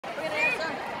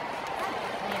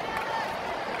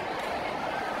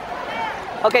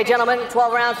Okay, gentlemen,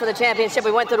 12 rounds for the championship.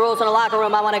 We went through the rules in the locker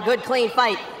room. I want a good, clean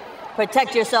fight.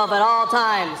 Protect yourself at all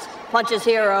times. Punches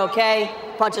here are okay.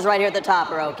 Punches right here at the top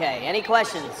are okay. Any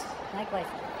questions? No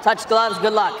question. Touch gloves.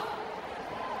 Good luck.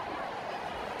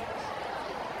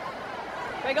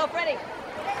 Here we go, Freddie.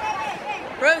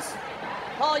 Bruce,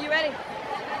 Paul, you ready?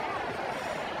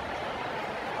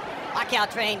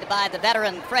 Pacquiao trained by the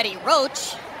veteran Freddie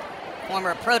Roach,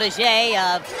 former protege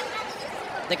of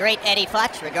the great Eddie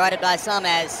Futch, regarded by some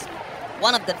as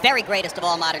one of the very greatest of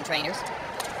all modern trainers.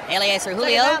 Eliezer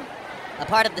Julio, a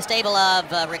part of the stable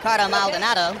of Ricardo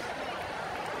Maldonado,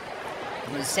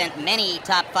 who sent many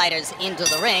top fighters into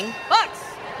the ring. Box!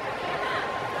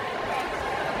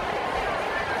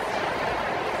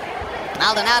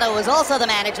 Maldonado was also the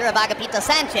manager of Agapito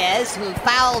Sanchez, who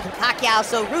fouled Pacquiao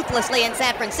so ruthlessly in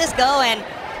San Francisco, and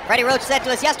Freddie Roach said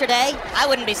to us yesterday, I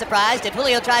wouldn't be surprised if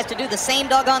Julio tries to do the same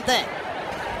doggone thing.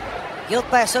 Guilt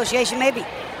by association, maybe.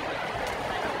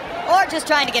 Or just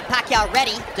trying to get Pacquiao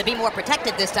ready to be more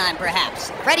protected this time,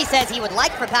 perhaps. Freddie says he would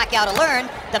like for Pacquiao to learn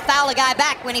to foul a guy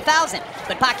back when he fouls him,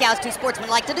 but Pacquiao's too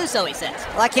sportsmanlike to do so, he says.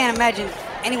 Well, I can't imagine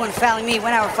anyone fouling me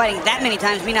when I were fighting that many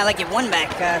times, me not like get one back,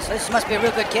 so this must be a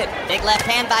real good kid. Big left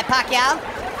hand by Pacquiao.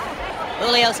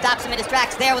 Julio stops him in his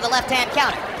tracks there with a left hand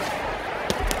counter.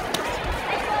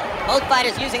 Both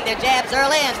fighters using their jabs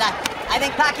early, and I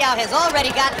think Pacquiao has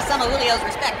already gotten some of Julio's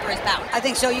respect for his power. I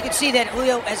think so. You can see that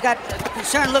Julio has got a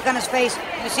concerned look on his face.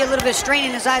 You can see a little bit of strain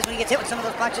in his eyes when he gets hit with some of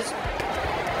those punches.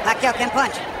 Pacquiao can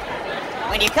punch.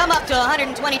 When you come up to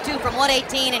 122 from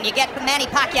 118 and you get Manny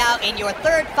Pacquiao in your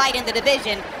third fight in the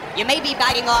division, you may be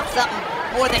biting off something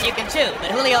more than you can chew.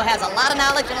 But Julio has a lot of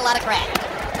knowledge and a lot of craft.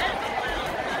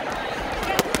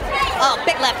 Oh,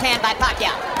 big left hand by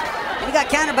Pacquiao. And he got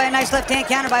countered by a nice left hand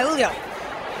counter by Julio.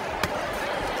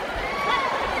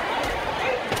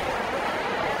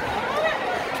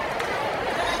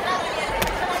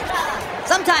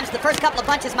 Sometimes the first couple of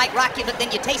punches might rock you, but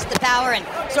then you taste the power and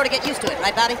sort of get used to it,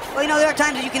 right, Bobby? Well, you know, there are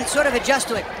times that you can sort of adjust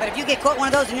to it. But if you get caught one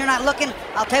of those and you're not looking,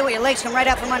 I'll tell you what, your legs come right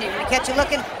out from under you. When you catch you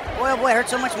looking, boy, oh boy, it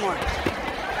hurts so much more.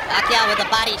 Pacquiao with a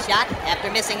body shot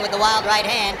after missing with the wild right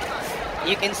hand.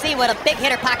 You can see what a big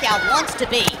hitter Pacquiao wants to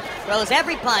be. Throws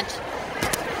every punch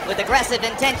with aggressive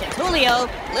intentions.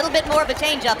 Julio, a little bit more of a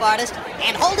change-up artist,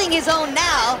 and holding his own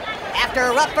now after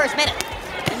a rough first minute.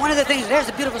 And one of the things, there's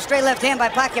a beautiful straight left hand by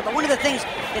Pacquiao, but one of the things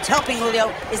that's helping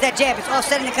Julio is that jab. It's all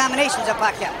setting the combinations of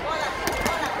Pacquiao.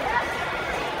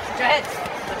 Put your heads.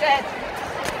 Put your heads.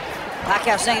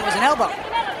 Pacquiao saying it was an elbow.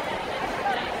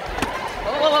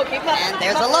 Whoa, keep up. And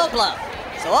there's a low blow.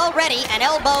 So already an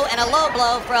elbow and a low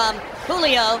blow from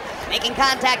Julio making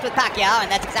contact with Pacquiao,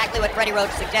 and that's exactly what Freddie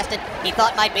Roach suggested he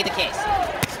thought might be the case.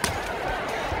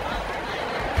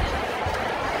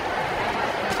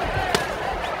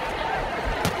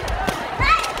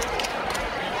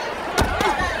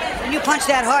 When you punch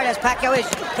that hard, as Pacquiao is,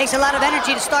 it takes a lot of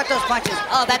energy to start those punches.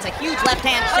 Oh, that's a huge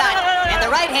left-hand shot, and the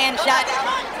right-hand shot.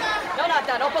 No, not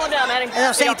done. Don't pull him down, Manny. As I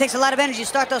was saying, it takes a lot of energy to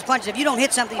start those punches. If you don't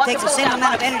hit something, it takes the same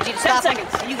amount of energy to stop them.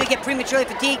 And you could get prematurely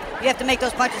fatigued. You have to make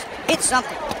those punches hit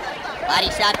something.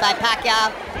 Body shot by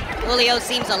Pacquiao. Julio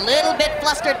seems a little bit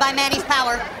flustered by Manny's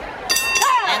power.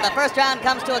 And the first round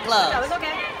comes to a close. That was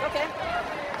okay. Okay.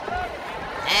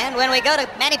 And when we go to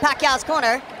Manny Pacquiao's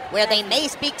corner, where they may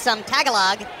speak some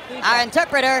Tagalog, our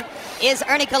interpreter is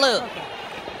Ernie Kalu. Okay.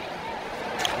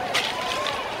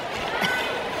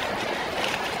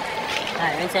 All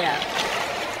right, rinse it out.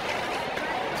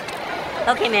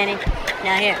 Okay, Manny.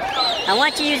 Now here, I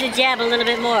want you to use the jab a little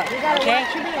bit more, okay?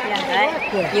 Yeah, all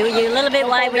right? You a little bit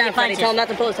wide with your punches. Tell him not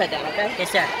to pull his head down, okay?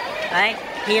 Yes, sir. All right?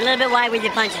 You're a little bit wide with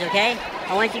your punches, okay?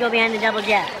 I want you to go behind the double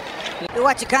jab. You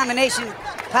watch the combination.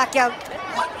 Pacquiao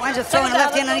winds up throwing a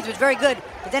left hand underneath, which was very good,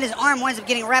 but then his arm winds up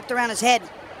getting wrapped around his head.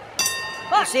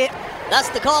 You see it? Thus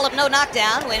the call of no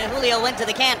knockdown when Julio went to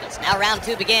the canvas. Now round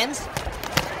two begins.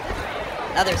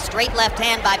 Another straight left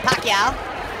hand by Pacquiao.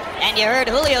 And you heard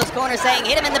Julio's corner saying,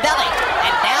 hit him in the belly.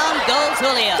 And down goes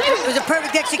Julio. It was a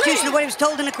perfect execution of what he was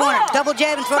told in the corner. Double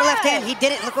jab and throw the left hand. He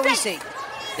did it. Look what we see.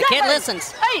 The kid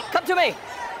listens. Hey, come to me.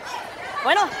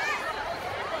 Bueno.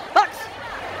 Box.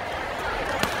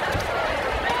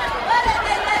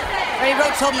 Freddie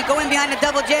Roach told him to go in behind the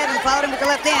double jab and followed him with the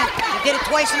left hand. He did it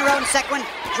twice in a row, and the second one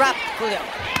dropped Julio.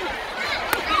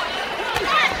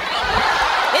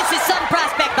 This is some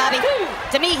prospect, Bobby.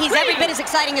 To me, he's every bit as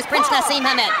exciting as Prince Nassim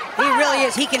Hamed. He really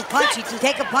is. He can punch. He can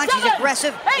take a punch. He's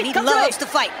aggressive, and he loves to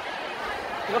fight.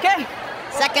 Okay.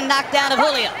 Second knockdown of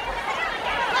Julio.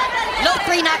 No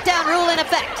three knockdown rule in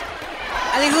effect.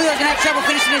 I think Julio's gonna have trouble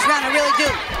finishing this round. I really do.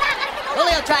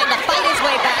 Julio trying to fight his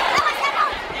way back.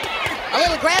 A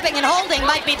little grabbing and holding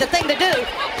might be the thing to do.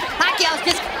 Pacquiao's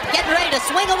just getting ready to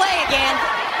swing away again.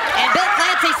 And Bill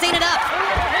Clancy's seen enough.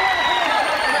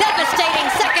 Devastating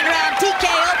second round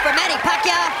TKO for Manny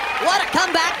Pacquiao. What a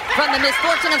comeback from the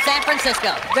misfortune of San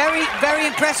Francisco. Very, very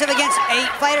impressive against a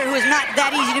fighter who is not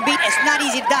that easy to beat. It's not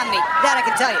easy to dominate. That I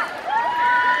can tell you.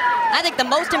 I think the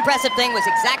most impressive thing was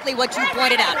exactly what you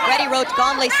pointed out. Freddie Roach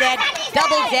calmly said,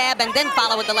 double jab and then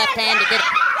follow with the left hand. He did it.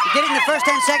 He did it in the first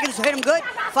 10 seconds, hit him good,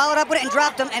 followed up with it and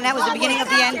dropped him, and that was the beginning of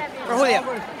the end for Jullio.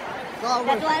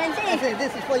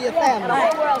 This is for your family.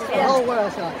 The whole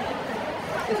world, son.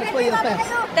 This is for your family.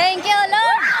 Thank you,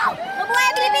 Lord. Mabuhay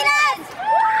Pilipinas!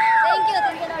 Thank you,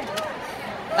 Lord.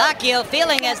 Pacquiao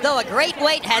feeling as though a great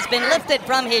weight has been lifted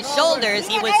from his shoulders.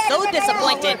 He was so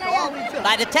disappointed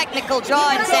by the technical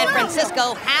draw in San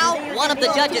Francisco. How one of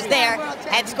the judges there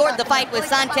had scored the fight with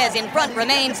Sanchez in front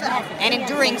remains an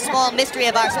enduring small mystery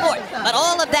of our sport. But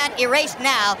all of that erased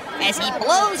now as he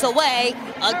blows away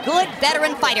a good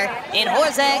veteran fighter in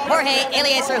Jorge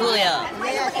Eliezer Jullio.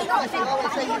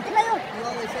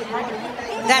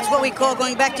 That's what we call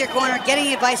going back to your corner, getting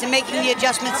the advice, and making the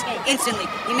adjustments instantly.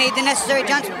 He made the necessary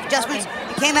adjustments.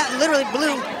 He came out and literally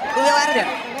blew Jullio out of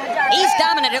there. He's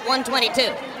dominant at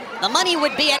 122. The money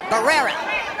would be at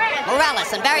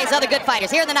Morales, and various other good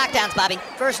fighters. Here are the knockdowns, Bobby.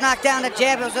 First knockdown, that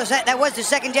jab, that was the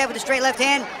second jab with the straight left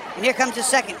hand, and here comes the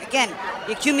second. Again,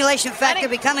 the accumulation factor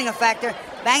becoming a factor,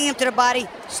 banging him to the body,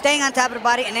 staying on top of the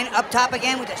body, and then up top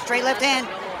again with the straight left hand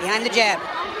behind the jab.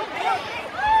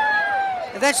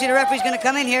 Eventually, the referee's going to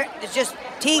come in here. It's just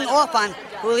teeing off on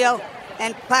Jullio,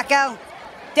 and Pacquiao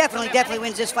definitely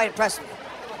wins this fight impressively.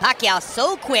 Pacquiao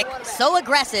so quick, so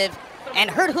aggressive,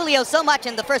 and hurt Jullio so much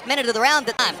in the first minute of the round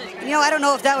that time. You know, I don't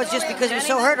know if that was just because he was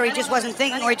so hurt or he just wasn't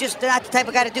thinking or he just not the type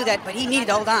of guy to do that, but he needed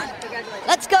to hold on.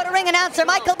 Let's go to ring announcer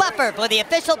Michael Buffer for the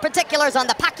official particulars on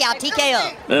the Pacquiao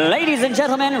TKO. Ladies and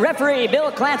gentlemen, referee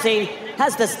Bill Clancy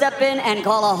has to step in and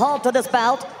call a halt to this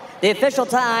bout. The official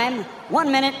time,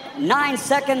 1 minute, 9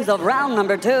 seconds of round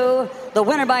number 2. The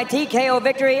winner by TKO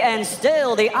victory and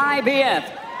still the IBF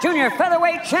Junior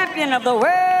Featherweight Champion of the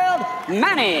world,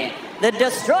 Manny, the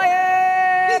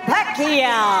Destroyer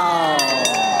Pacquiao.